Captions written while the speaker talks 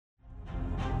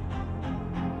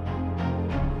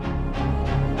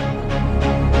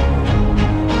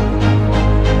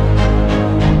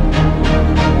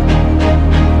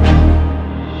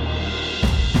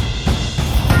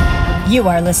You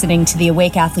are listening to the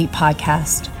Awake Athlete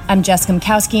Podcast. I'm Jessica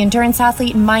Mikowski, endurance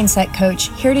athlete and mindset coach,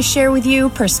 here to share with you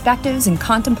perspectives and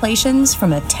contemplations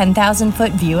from a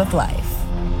 10,000-foot view of life.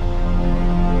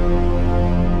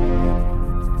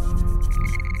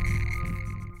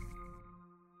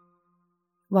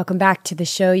 Welcome back to the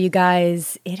show, you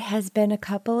guys. It has been a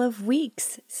couple of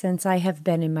weeks since I have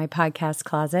been in my podcast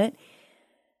closet,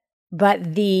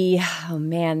 but the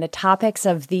topics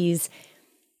of these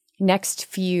next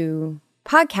few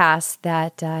podcasts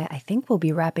that I think we'll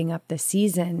be wrapping up this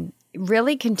season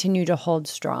really continue to hold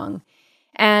strong.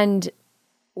 And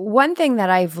one thing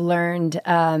that I've learned,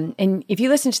 and if you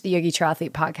listen to the Yogi Triathlete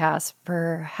podcast,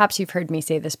 perhaps you've heard me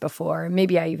say this before.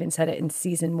 Maybe I even said it in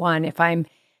season 1. If I'm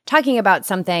talking about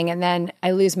something and then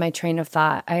I lose my train of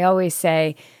thought, I always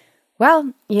say,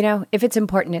 well, if it's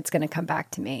important, it's going to come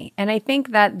back to me. And I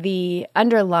think that the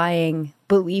underlying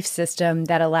belief system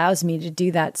that allows me to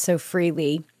do that so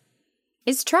freely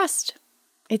is trust.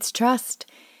 It's trust.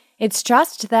 It's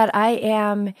trust that I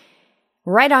am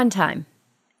right on time.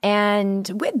 And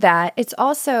with that, it's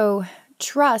also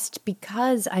trust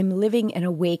because I'm living an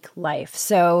awake life.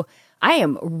 So I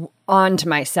am on to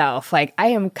myself. Like I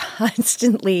am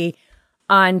constantly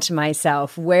on to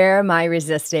myself. Where am I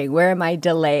resisting? Where am I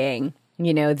delaying?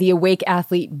 The Awake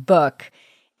Athlete book,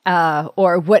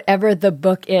 or whatever the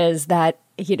book is that,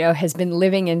 has been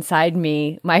living inside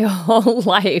me my whole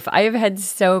life. I have had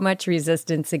so much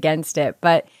resistance against it,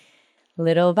 but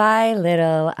little by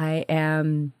little, I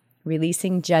am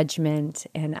releasing judgment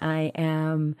and I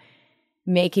am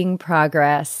making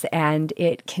progress, and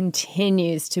it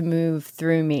continues to move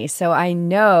through me. So I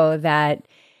know that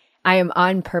I am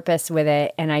on purpose with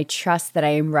it, and I trust that I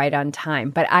am right on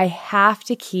time. But I have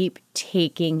to keep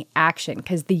taking action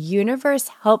because the universe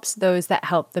helps those that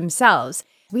help themselves.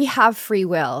 We have free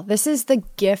will. This is the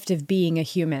gift of being a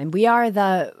human. We are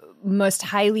the most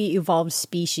highly evolved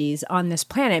species on this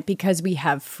planet because we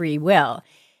have free will.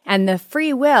 And the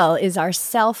free will is our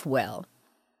self-will.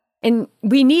 And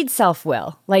we need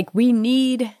self-will. Like we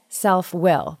need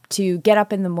self-will to get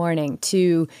up in the morning,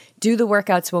 to do the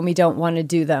workouts when we don't want to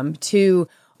do them, to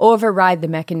override the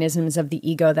mechanisms of the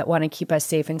ego that want to keep us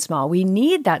safe and small. We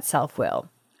need that self-will.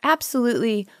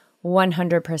 Absolutely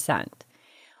 100%.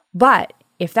 But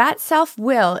if that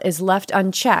self-will is left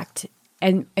unchecked,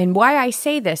 and why I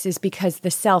say this is because the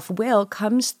self-will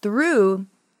comes through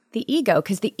the ego,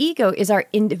 because the ego is our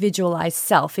individualized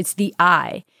self. It's the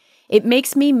I. It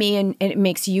makes me me and it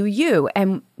makes you you.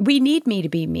 And we need me to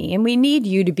be me and we need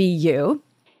you to be you.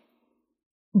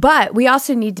 But we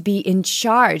also need to be in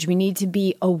charge. We need to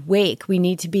be awake. We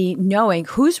need to be knowing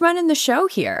who's running the show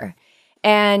here.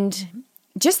 And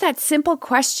just that simple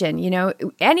question,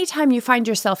 anytime you find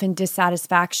yourself in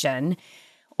dissatisfaction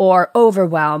or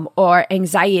overwhelm or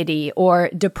anxiety or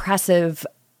depressive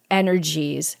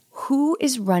energies, who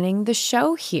is running the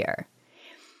show here?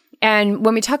 And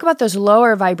when we talk about those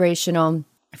lower vibrational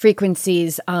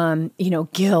frequencies,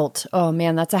 guilt, oh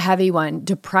man, that's a heavy one.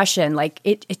 Depression, like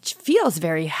it feels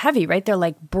very heavy, right? They're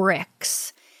like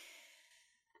bricks.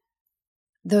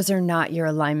 Those are not your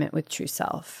alignment with true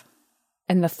self.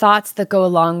 And the thoughts that go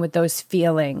along with those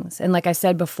feelings. And like I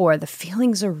said before, the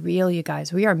feelings are real, you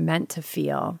guys. We are meant to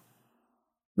feel.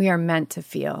 We are meant to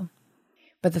feel.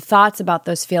 But the thoughts about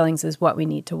those feelings is what we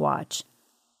need to watch.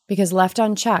 Because left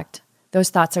unchecked, those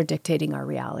thoughts are dictating our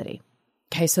reality.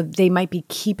 Okay, so they might be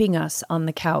keeping us on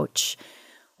the couch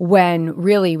when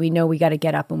really we know we got to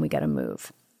get up and we got to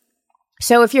move.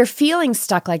 So if you're feeling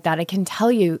stuck like that, I can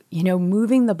tell you,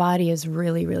 moving the body is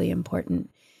really, really important.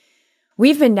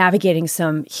 We've been navigating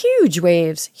some huge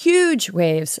waves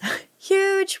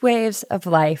of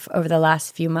life over the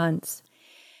last few months.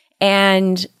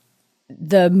 And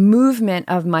the movement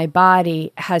of my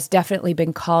body has definitely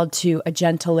been called to a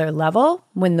gentler level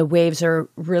when the waves are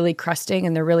really cresting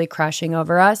and they're really crashing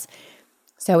over us.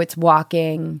 So it's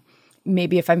walking.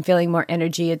 Maybe if I'm feeling more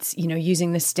energy, it's,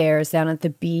 using the stairs down at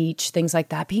the beach, things like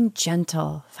that. Being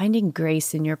gentle, finding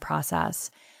grace in your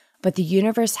process. But the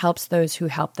universe helps those who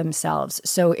help themselves.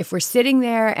 So if we're sitting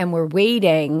there and we're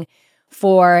waiting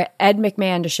for Ed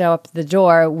McMahon to show up at the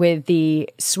door with the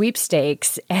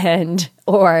sweepstakes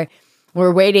or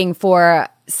we're waiting for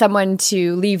someone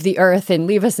to leave the earth and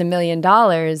leave us $1 million,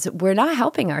 we're not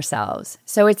helping ourselves.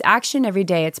 So it's action every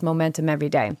day. It's momentum every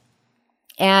day.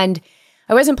 And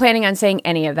I wasn't planning on saying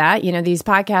any of that. These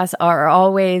podcasts are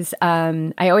always,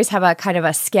 I always have a kind of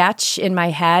a sketch in my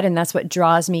head, and that's what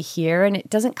draws me here. And it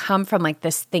doesn't come from like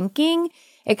this thinking.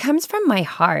 It comes from my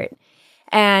heart.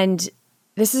 And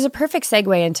this is a perfect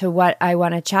segue into what I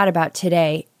want to chat about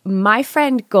today. my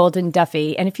friend Golden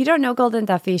Duffy, and if you don't know Golden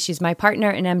Duffy, she's my partner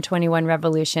in M21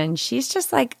 Revolution. She's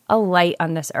just like a light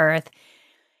on this earth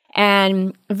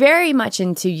and very much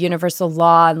into universal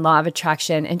law and law of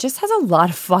attraction and just has a lot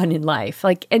of fun in life.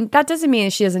 Like, and that doesn't mean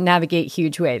she doesn't navigate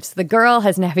huge waves. The girl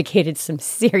has navigated some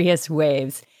serious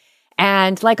waves.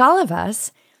 And like all of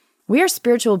us, we are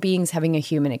spiritual beings having a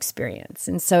human experience.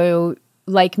 And so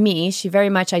like me, she very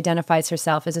much identifies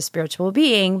herself as a spiritual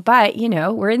being, but, you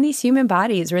know, we're in these human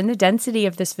bodies. We're in the density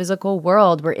of this physical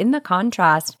world. We're in the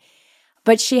contrast.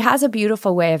 But she has a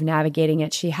beautiful way of navigating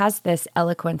it. She has this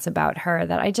eloquence about her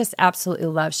that I just absolutely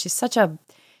love.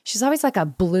 She's always like a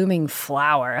blooming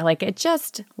flower. Like, I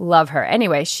just love her.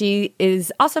 Anyway, she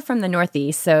is also from the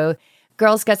Northeast, so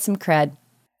girls get some cred.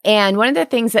 And one of the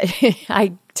things that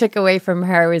I took away from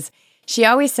her was she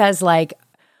always says, like,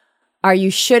 are you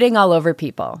shitting all over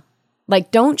people? Like,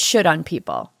 don't shit on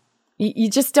people. You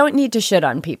just don't need to shit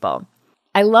on people.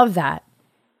 I love that.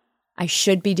 I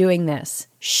should be doing this.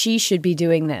 She should be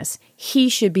doing this. He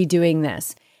should be doing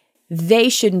this. They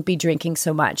shouldn't be drinking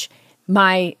so much.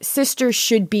 My sister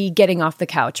should be getting off the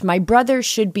couch. My brother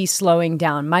should be slowing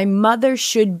down. My mother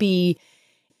should be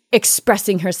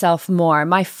expressing herself more.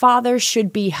 My father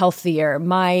should be healthier.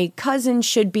 My cousin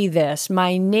should be this.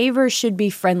 My neighbor should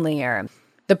be friendlier.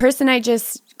 The person I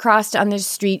just crossed on the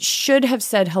street should have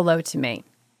said hello to me.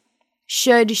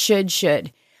 Should.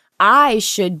 I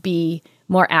should be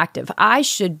more active. I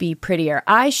should be prettier.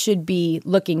 I should be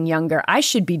looking younger. I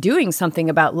should be doing something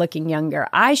about looking younger.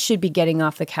 I should be getting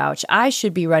off the couch. I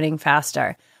should be running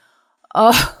faster.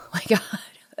 Oh my God.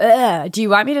 Ugh. Do you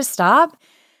want me to stop?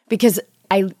 Because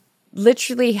I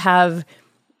literally have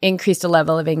increased a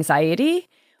level of anxiety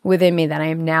within me that I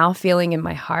am now feeling in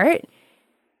my heart,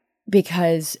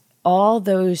 because all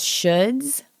those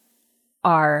shoulds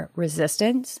are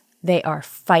resistance, they are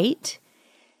fight,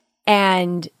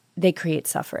 and they create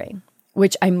suffering,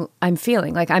 which I'm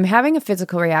feeling. Like, I'm having a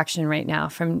physical reaction right now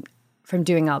from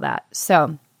doing all that.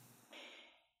 So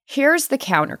here's the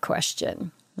counter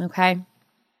question, okay?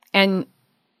 And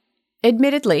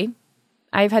admittedly,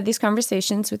 I've had these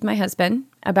conversations with my husband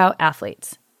about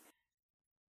athletes.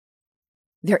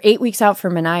 They're 8 weeks out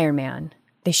from an Ironman.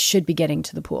 They should be getting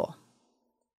to the pool.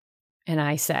 And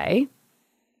I say,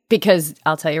 because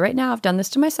I'll tell you right now, I've done this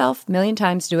to myself a million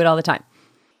times, do it all the time.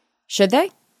 Should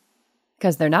they?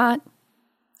 Because they're not.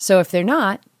 So if they're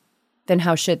not, then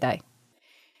how should they?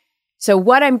 So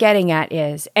what I'm getting at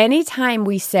is, anytime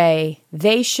we say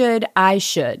they should, I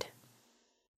should,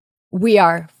 we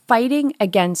are fighting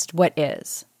against what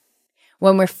is.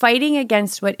 When we're fighting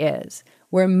against what is,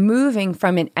 we're moving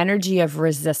from an energy of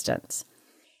resistance.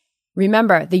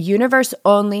 Remember, the universe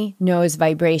only knows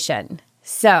vibration.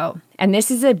 So, and this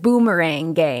is a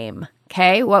boomerang game,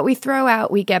 okay? What we throw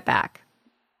out, we get back.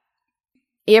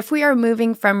 If we are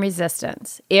moving from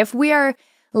resistance, if we are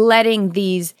letting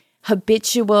these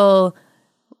habitual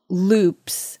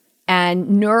loops and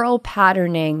neural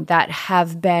patterning that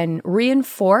have been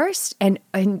reinforced, and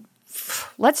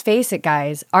let's face it,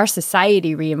 guys, our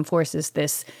society reinforces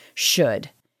this should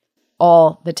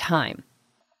all the time.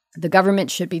 The government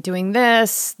should be doing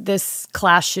this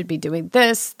class should be doing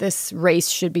this race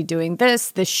should be doing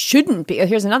this shouldn't be.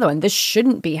 Here's another one. This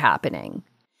shouldn't be happening.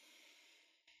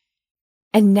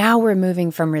 And now we're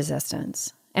moving from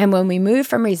resistance. And when we move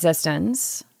from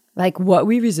resistance, like, what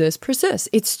we resist persists.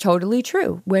 It's totally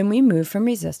true. When we move from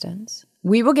resistance,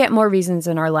 we will get more reasons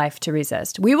in our life to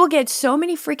resist. We will get so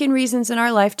many freaking reasons in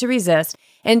our life to resist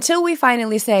until we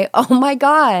finally say, oh my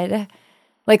God,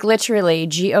 like literally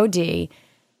G-O-D,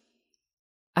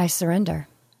 I surrender.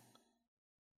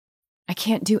 I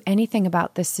can't do anything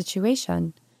about this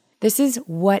situation. This is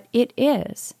what it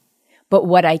is. But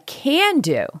what I can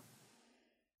do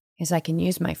is I can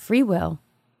use my free will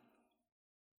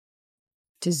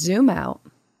to zoom out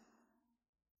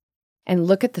and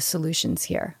look at the solutions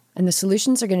here. And the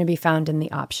solutions are going to be found in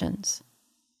the options.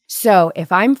 So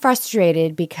if I'm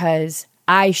frustrated because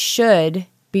I should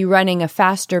be running a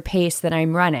faster pace than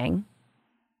I'm running,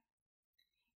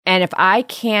 and if I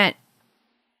can't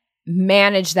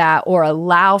manage that or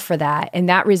allow for that, and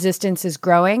that resistance is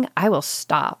growing, I will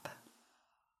stop.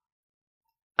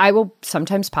 I will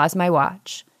sometimes pause my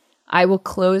watch. I will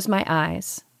close my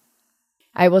eyes.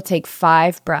 I will take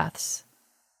 5 breaths.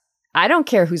 I don't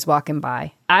care who's walking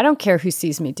by. I don't care who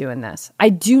sees me doing this. I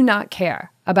do not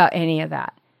care about any of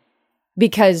that,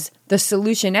 because the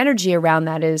solution energy around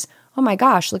that is, oh my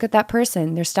gosh, look at that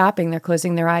person. They're stopping. They're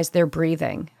closing their eyes. They're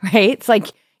breathing, right? It's like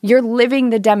you're living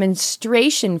the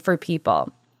demonstration for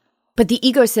people. But the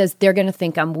ego says they're going to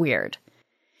think I'm weird.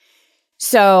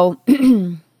 So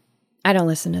I don't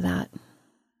listen to that.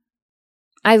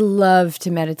 I love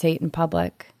to meditate in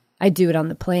public. I do it on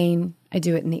the plane. I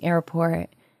do it in the airport.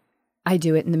 I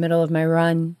do it in the middle of my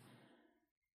run.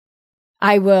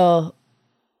 I will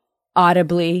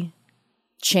audibly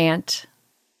chant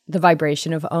the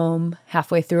vibration of Om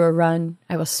halfway through a run.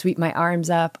 I will sweep my arms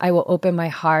up. I will open my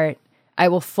heart. I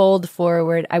will fold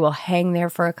forward. I will hang there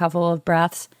for a couple of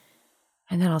breaths.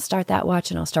 And then I'll start that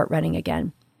watch and I'll start running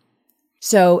again.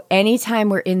 So anytime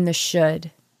we're in the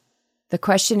should, the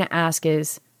question to ask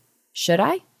is, should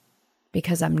I?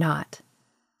 Because I'm not.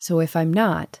 So if I'm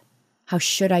not, how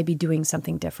should I be doing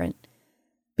something different?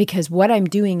 Because what I'm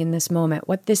doing in this moment,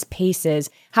 what this pace is,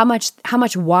 how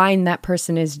much wine that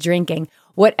person is drinking,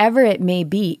 whatever it may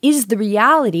be, is the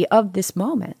reality of this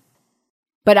moment.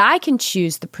 But I can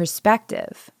choose the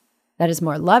perspective that is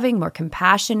more loving, more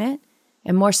compassionate,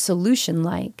 and more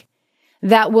solution-like,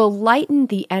 that will lighten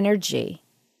the energy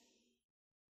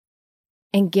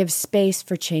and give space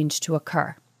for change to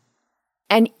occur.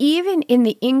 And even in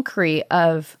the inquiry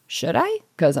of, should I?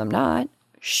 Because I'm not.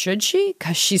 Should she?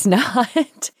 Because she's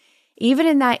not. Even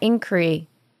in that inquiry,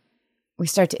 we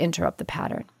start to interrupt the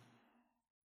pattern.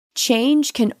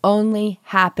 Change can only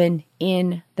happen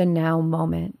in the now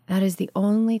moment. That is the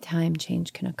only time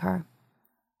change can occur.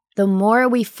 The more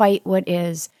we fight what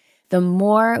is, the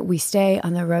more we stay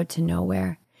on the road to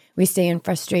nowhere. We stay in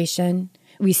frustration.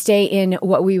 We stay in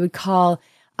what we would call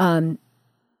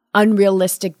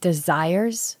unrealistic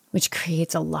desires, which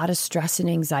creates a lot of stress and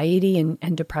anxiety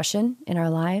and depression in our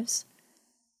lives.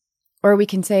 Or we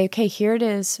can say, okay, here it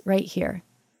is right here.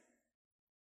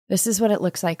 This is what it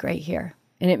looks like right here.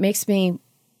 And it makes me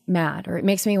mad, or it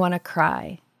makes me want to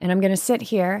cry. And I'm going to sit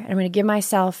here and I'm going to give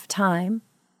myself time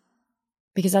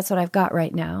because that's what I've got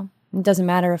right now. It doesn't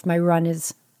matter if my run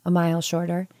is a mile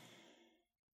shorter.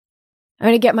 I'm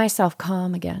going to get myself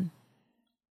calm again.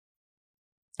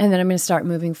 And then I'm going to start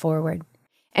moving forward.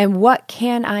 And what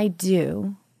can I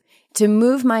do to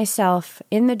move myself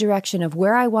in the direction of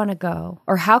where I want to go?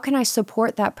 Or how can I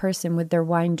support that person with their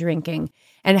wine drinking?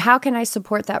 And how can I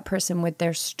support that person with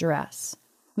their stress?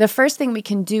 The first thing we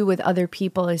can do with other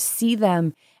people is see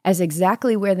them as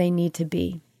exactly where they need to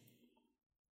be,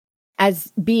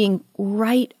 as being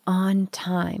right on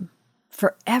time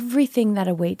for everything that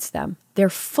awaits them, their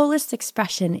fullest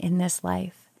expression in this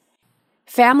life.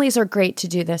 Families are great to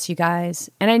do this, you guys.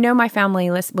 And I know my family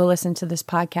will listen to this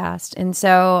podcast. And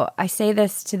so I say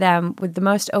this to them with the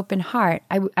most open heart.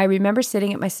 I remember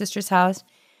sitting at my sister's house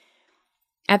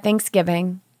at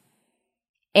Thanksgiving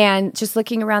and just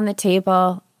looking around the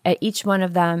table at each one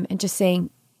of them and just saying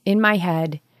in my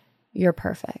head, you're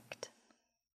perfect.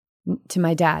 To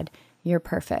my dad, you're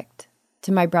perfect.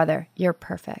 To my brother, you're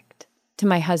perfect. To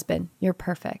my husband, you're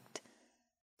perfect.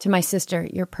 To my sister,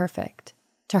 you're perfect.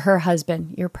 To her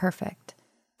husband, you're perfect.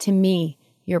 To me,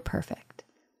 you're perfect.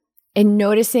 And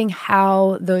noticing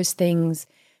how those things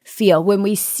feel. When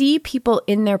we see people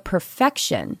in their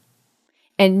perfection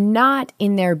and not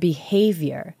in their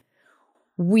behavior,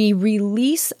 we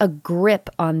release a grip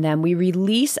on them. We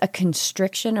release a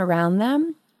constriction around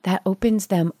them that opens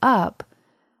them up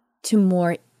to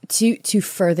more, to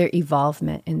further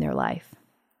evolvement in their life.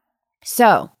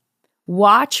 So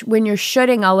watch when you're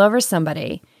shooting all over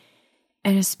somebody,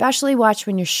 and especially watch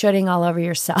when you're shooting all over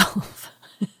yourself.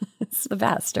 It's the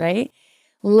best, right?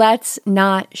 Let's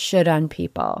not should on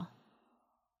people.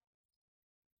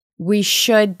 We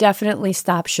should definitely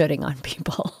stop shooting on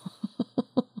people.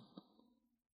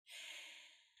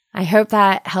 I hope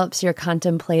that helps your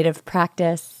contemplative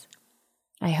practice.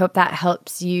 I hope that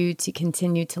helps you to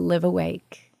continue to live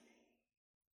awake.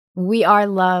 We are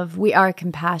love. We are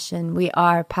compassion. We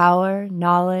are power,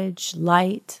 knowledge,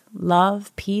 light,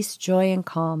 love, peace, joy, and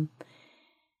calm.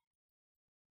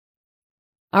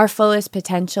 Our fullest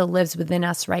potential lives within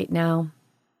us right now.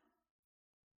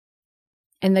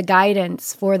 And the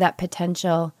guidance for that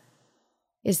potential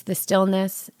is the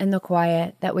stillness and the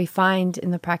quiet that we find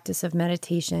in the practice of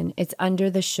meditation. It's under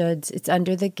the shoulds, it's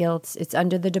under the guilts, it's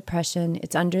under the depression,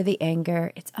 it's under the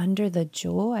anger, it's under the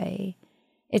joy.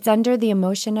 It's under the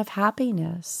emotion of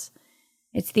happiness.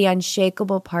 It's the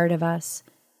unshakable part of us.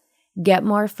 Get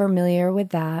more familiar with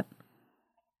that.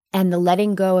 And the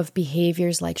letting go of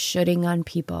behaviors like shooting on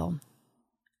people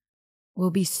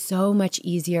will be so much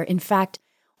easier. In fact,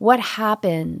 what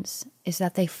happens is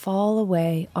that they fall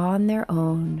away on their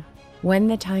own when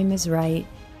the time is right,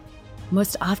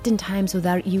 most oftentimes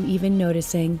without you even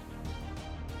noticing,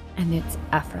 and it's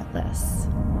effortless.